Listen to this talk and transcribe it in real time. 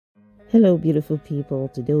Hello beautiful people,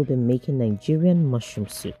 today we'll be making Nigerian mushroom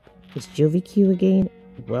soup. It's JoviQ again,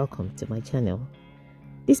 welcome to my channel.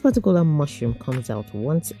 This particular mushroom comes out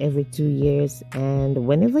once every 2 years, and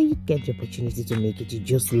whenever you get the opportunity to make it, you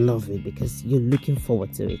just love it because you're looking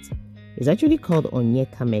forward to it. It's actually called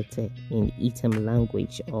onye kamete in Itam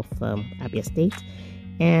language of Abia State,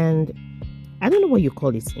 and I don't know what you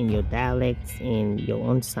call it in your dialects, in your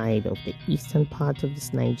own side of the eastern part of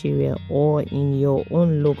this Nigeria, or in your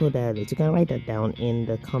own local dialect. You can write that down in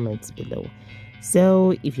the comments below.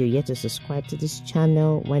 So if you're yet to subscribe to this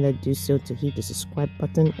channel, why not do so to hit the subscribe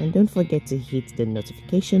button, and don't forget to hit the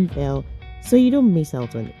notification bell so you don't miss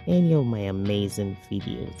out on any of my amazing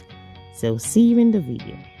videos. So see you in the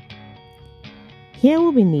video. Here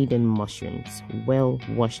we'll be needing mushrooms, well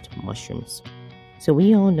washed mushrooms. So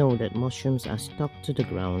we all know that mushrooms are stuck to the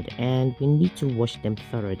ground and we need to wash them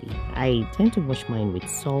thoroughly. I tend to wash mine with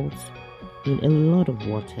salt, in a lot of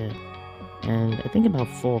water, and I think about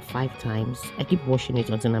 4 or 5 times. I keep washing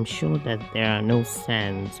it until I'm sure that there are no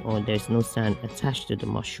sands or there's no sand attached to the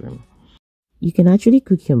mushroom. You can actually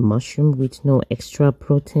cook your mushroom with no extra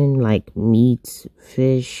protein like meat,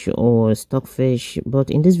 fish or stockfish,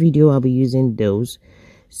 but in this video I'll be using those.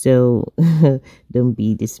 So don't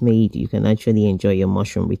be dismayed, you can actually enjoy your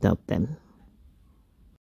mushroom without them.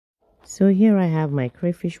 So here I have my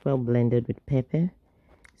crayfish well blended with pepper,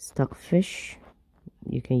 stockfish,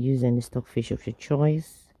 you can use any stockfish of your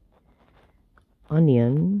choice,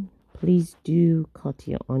 onion, please do cut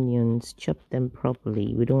your onions, chop them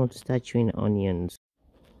properly, we don't want to start chewing onions,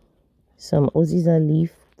 some uziza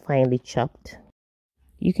leaf finely chopped.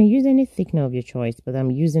 You can use any thickener of your choice, but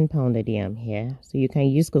I'm using pounded yam here, so you can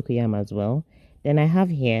use cocoyam as well. Then I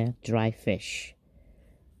have here dry fish.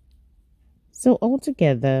 So all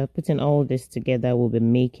together, putting all this together, we'll be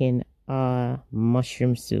making our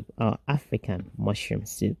mushroom soup, our African mushroom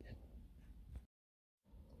soup.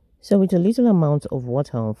 So with a little amount of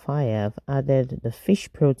water on fire, I've added the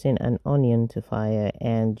fish protein and onion to fire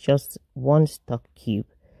and just 1 stock cube.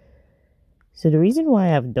 So the reason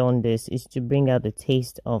why I've done this is to bring out the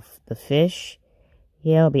taste of the fish.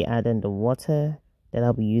 Here I'll be adding the water that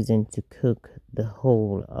I'll be using to cook the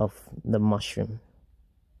whole of the mushroom.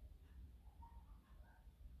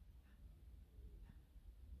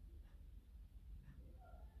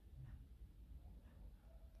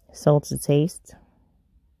 Salt to taste.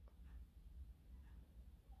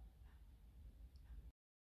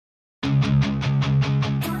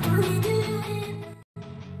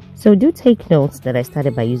 So do take notes that I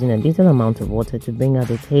started by using a little amount of water to bring out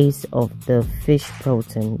the taste of the fish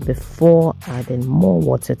protein before adding more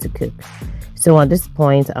water to cook. So at this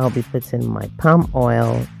point, I'll be putting my palm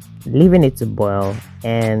oil, leaving it to boil,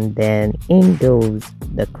 and then in goes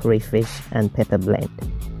the crayfish and pepper blend.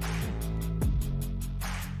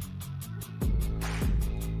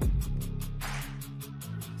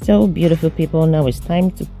 So beautiful people, now it's time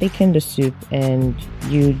to thicken the soup, and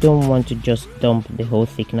you don't want to just dump the whole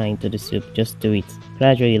thickener into the soup. Just do it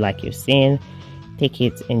gradually like you're seeing. Take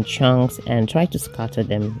it in chunks and try to scatter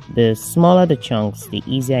them. The smaller the chunks, the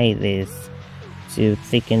easier it is to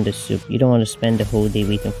thicken the soup. You don't want to spend the whole day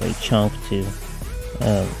waiting for a chunk to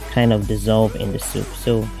kind of dissolve in the soup.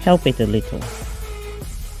 So help it a little.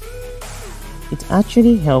 It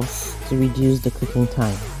actually helps to reduce the cooking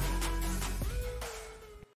time.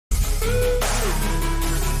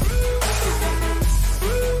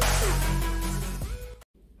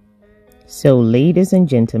 So ladies and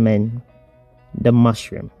gentlemen, the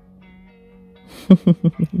mushroom.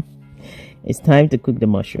 It's time to cook the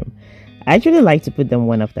mushroom. I actually like to put them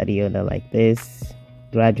one after the other like this,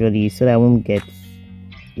 gradually, so that I won't get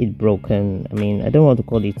it broken. I mean, I don't want to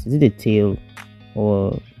call it, is it the tail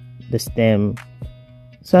or the stem?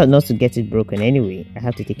 So not to get it broken anyway, I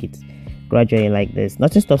have to take it gradually like this.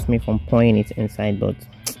 Nothing stops me from pouring it inside, but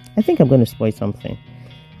I think I'm going to spoil something.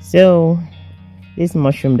 So this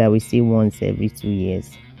mushroom that we see once every 2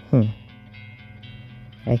 years,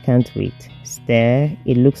 I can't wait. Stir.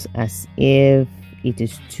 It looks as if it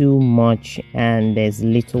is too much and there's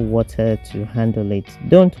little water to handle it.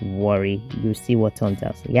 Don't worry, you'll see what turns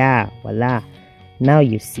out. Yeah, voila, now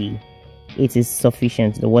you see it is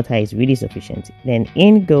sufficient. The water is really sufficient. Then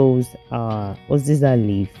in goes our uziza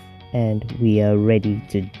leaf, and we are ready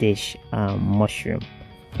to dish our mushroom.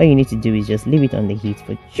 All you need to do is just leave it on the heat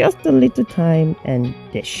for just a little time and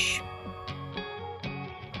dish.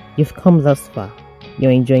 You've come thus far.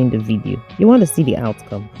 You're enjoying the video. You want to see the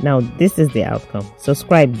outcome. Now this is the outcome.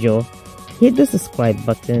 Subscribe, Joe. Hit the subscribe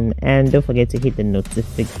button and don't forget to hit the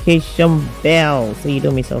notification bell so you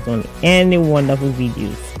don't miss out on any wonderful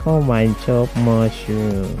videos. Come and chop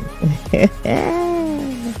mushroom.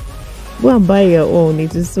 Go and buy your own.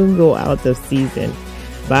 It will soon go out of season.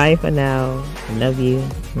 Bye for now. I love you.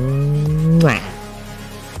 Mwah.